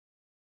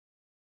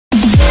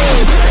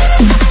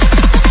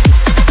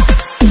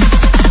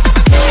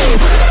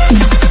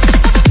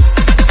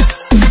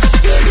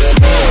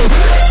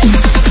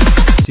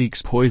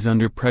seeks poise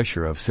under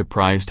pressure of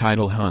surprise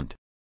title hunt.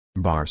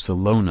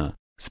 Barcelona,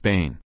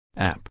 Spain.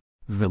 App.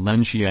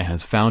 Valencia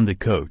has found the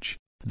coach,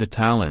 the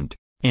talent,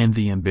 and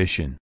the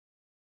ambition.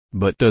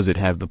 But does it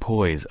have the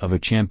poise of a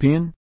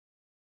champion?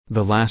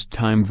 The last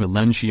time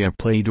Valencia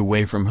played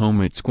away from home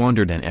it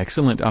squandered an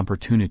excellent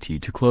opportunity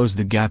to close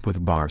the gap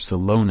with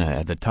Barcelona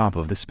at the top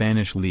of the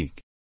Spanish league.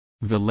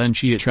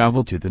 Valencia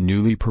traveled to the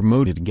newly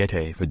promoted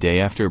Getafe a day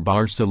after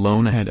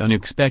Barcelona had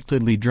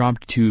unexpectedly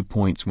dropped 2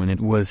 points when it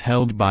was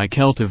held by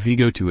Celta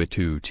Vigo to a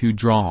 2-2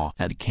 draw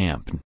at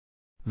Camp Nou.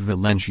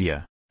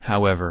 Valencia,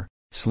 however,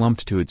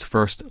 slumped to its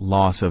first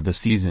loss of the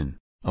season,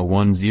 a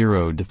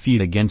 1-0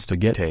 defeat against a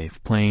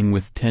Getafe playing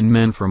with 10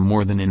 men for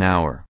more than an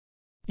hour.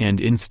 And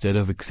instead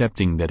of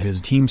accepting that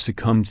his team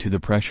succumbed to the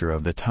pressure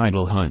of the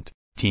title hunt,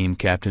 team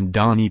captain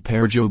Dani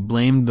Parejo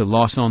blamed the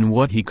loss on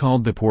what he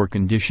called the poor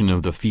condition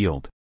of the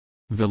field.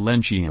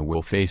 Valencia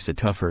will face a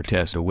tougher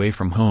test away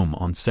from home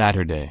on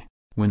Saturday,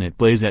 when it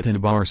plays at an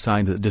Eibar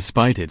side that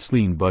despite its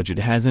lean budget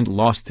hasn't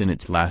lost in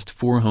its last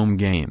 4 home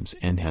games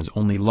and has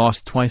only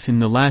lost twice in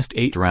the last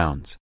 8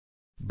 rounds.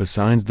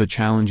 Besides the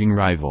challenging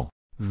rival,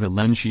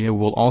 Valencia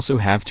will also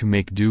have to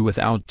make do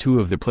without 2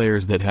 of the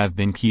players that have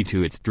been key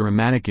to its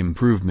dramatic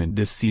improvement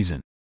this season.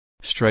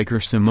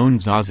 Striker Simone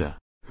Zaza,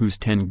 whose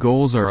 10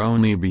 goals are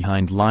only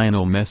behind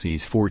Lionel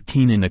Messi's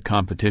 14 in the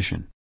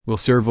competition, will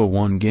serve a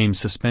 1-game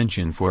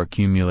suspension for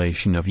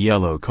accumulation of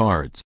yellow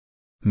cards.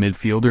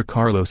 Midfielder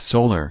Carlos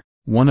Soler,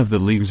 one of the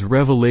league's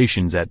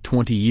revelations at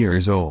 20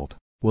 years old,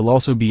 will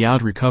also be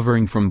out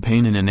recovering from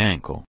pain in an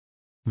ankle.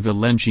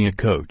 Valencia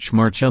coach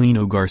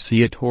Marcelino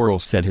Garcia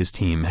Torres said his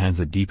team has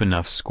a deep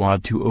enough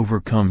squad to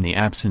overcome the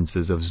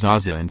absences of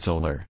Zaza and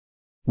Soler.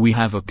 "We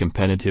have a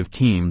competitive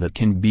team that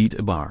can beat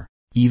Eibar,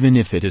 even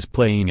if it is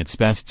playing its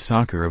best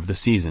soccer of the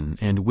season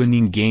and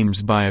winning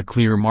games by a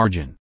clear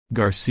margin,"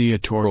 Garcia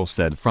Torres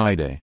said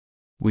Friday.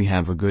 "We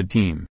have a good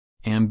team,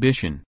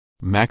 ambition,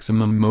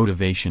 maximum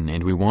motivation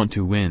and we want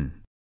to win.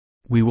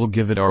 We will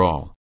give it our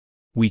all.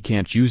 We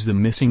can't use the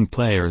missing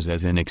players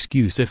as an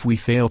excuse if we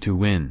fail to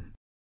win."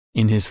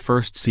 In his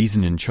first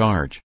season in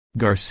charge,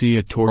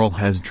 Garcia Torres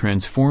has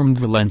transformed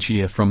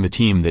Valencia from a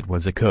team that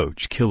was a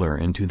coach killer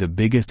into the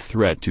biggest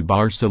threat to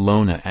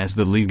Barcelona as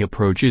the league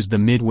approaches the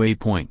midway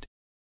point.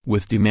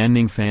 With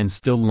demanding fans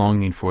still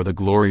longing for the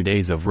glory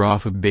days of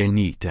Rafa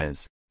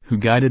Benitez, who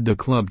guided the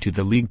club to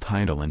the league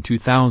title in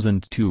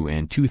 2002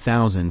 and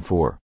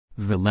 2004,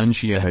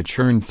 Valencia had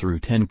churned through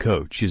 10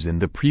 coaches in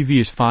the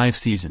previous 5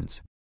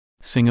 seasons.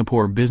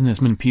 Singapore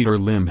businessman Peter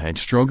Lim had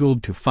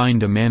struggled to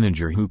find a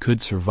manager who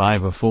could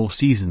survive a full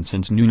season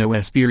since Nuno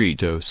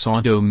Espirito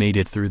Santo made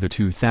it through the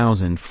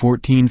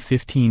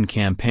 2014-15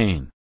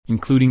 campaign,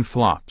 including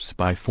flops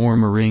by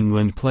former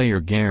England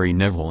player Gary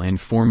Neville and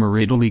former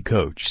Italy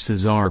coach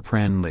Cesare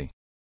Prandelli.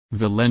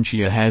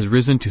 Valencia has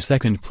risen to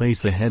 2nd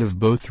place ahead of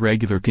both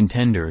regular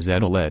contenders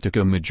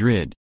Atletico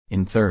Madrid,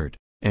 in 3rd,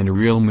 and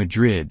Real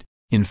Madrid,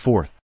 in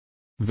 4th.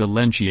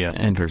 Valencia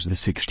enters the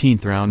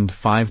 16th round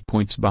 5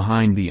 points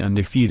behind the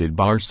undefeated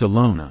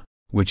Barcelona,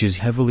 which is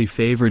heavily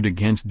favored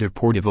against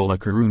Deportivo La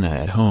Coruña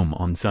at home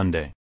on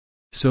Sunday.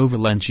 So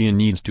Valencia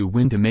needs to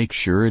win to make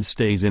sure it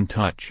stays in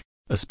touch,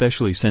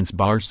 especially since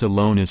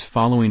Barcelona's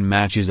following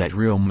matches at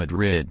Real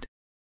Madrid.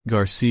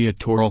 Garcia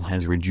Torres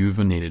has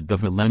rejuvenated the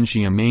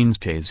Valencia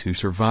mainstays who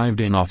survived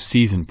an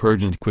off-season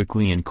purge and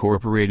quickly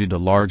incorporated a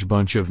large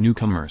bunch of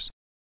newcomers.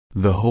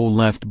 The hole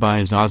left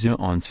by Zaza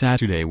on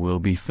Saturday will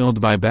be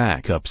filled by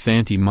backup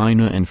Santi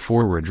Mina and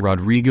forward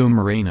Rodrigo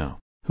Moreno,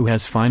 who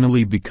has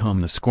finally become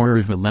the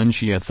scorer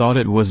Valencia thought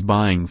it was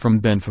buying from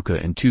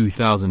Benfica in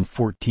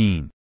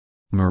 2014.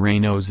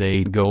 Moreno's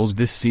 8 goals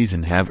this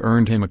season have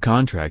earned him a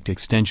contract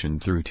extension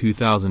through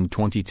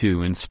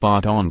 2022 and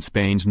spot on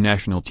Spain's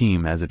national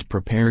team as it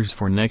prepares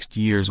for next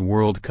year's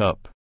World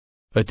Cup.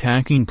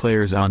 Attacking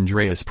players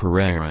Andreas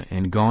Pereira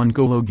and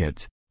Gonçalo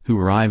Guedes, who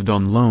arrived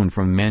on loan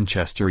from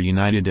Manchester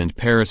United and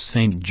Paris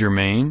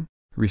Saint-Germain,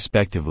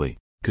 respectively,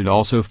 could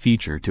also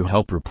feature to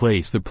help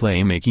replace the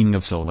playmaking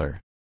of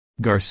Soler.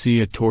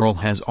 Garcia Torres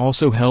has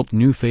also helped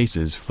new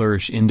faces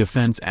flourish in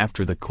defense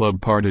after the club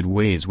parted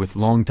ways with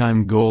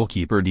longtime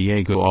goalkeeper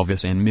Diego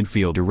Alves and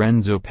midfielder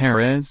Renzo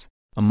Perez,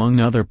 among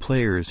other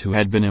players who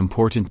had been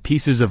important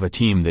pieces of a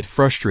team that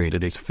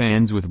frustrated its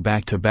fans with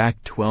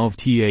back-to-back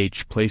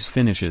 12th place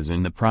finishes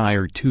in the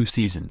prior 2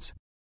 seasons.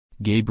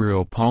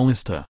 Gabriel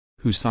Paulista,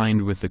 who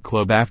signed with the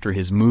club after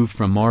his move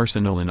from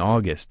Arsenal in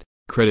August,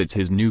 credits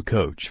his new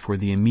coach for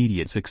the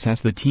immediate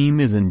success the team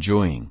is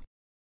enjoying.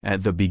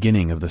 "At the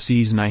beginning of the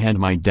season I had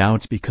my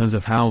doubts because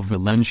of how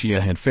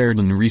Valencia had fared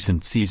in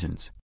recent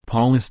seasons,"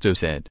 Paulista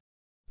said.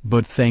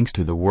 "But thanks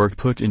to the work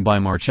put in by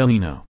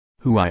Marcelino,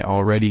 who I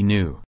already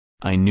knew,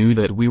 I knew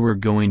that we were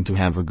going to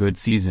have a good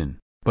season,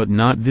 but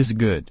not this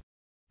good.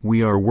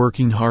 We are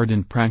working hard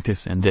in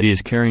practice and that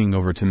is carrying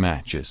over to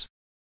matches.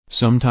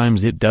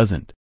 Sometimes it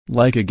doesn't,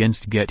 like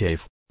against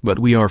Getafe, but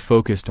we are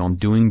focused on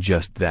doing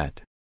just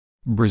that."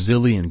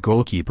 Brazilian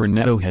goalkeeper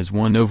Neto has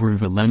won over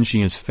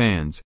Valencia's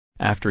fans,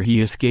 after he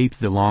escaped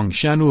the long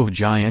shadow of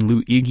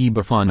Gianluigi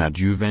Buffon at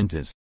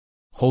Juventus.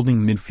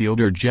 Holding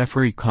midfielder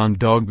Jeffrey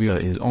Kondogbia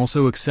is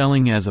also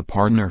excelling as a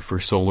partner for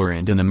Soler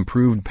and an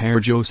improved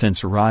Parejo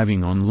since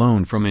arriving on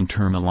loan from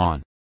Inter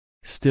Milan.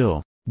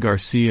 Still,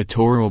 Garcia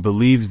Toral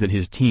believes that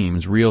his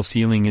team's real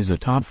ceiling is a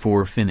top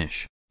 4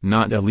 finish,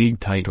 not a league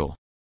title.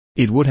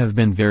 It would have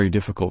been very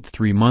difficult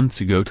 3 months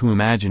ago to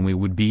imagine we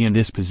would be in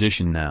this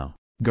position now,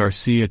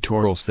 Garcia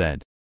Toral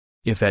said.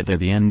 If at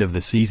the end of the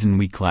season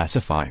we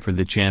classify for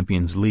the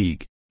Champions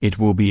League, it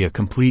will be a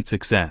complete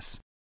success.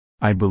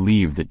 I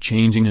believe that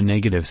changing a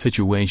negative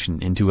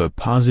situation into a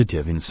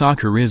positive in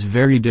soccer is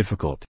very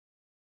difficult.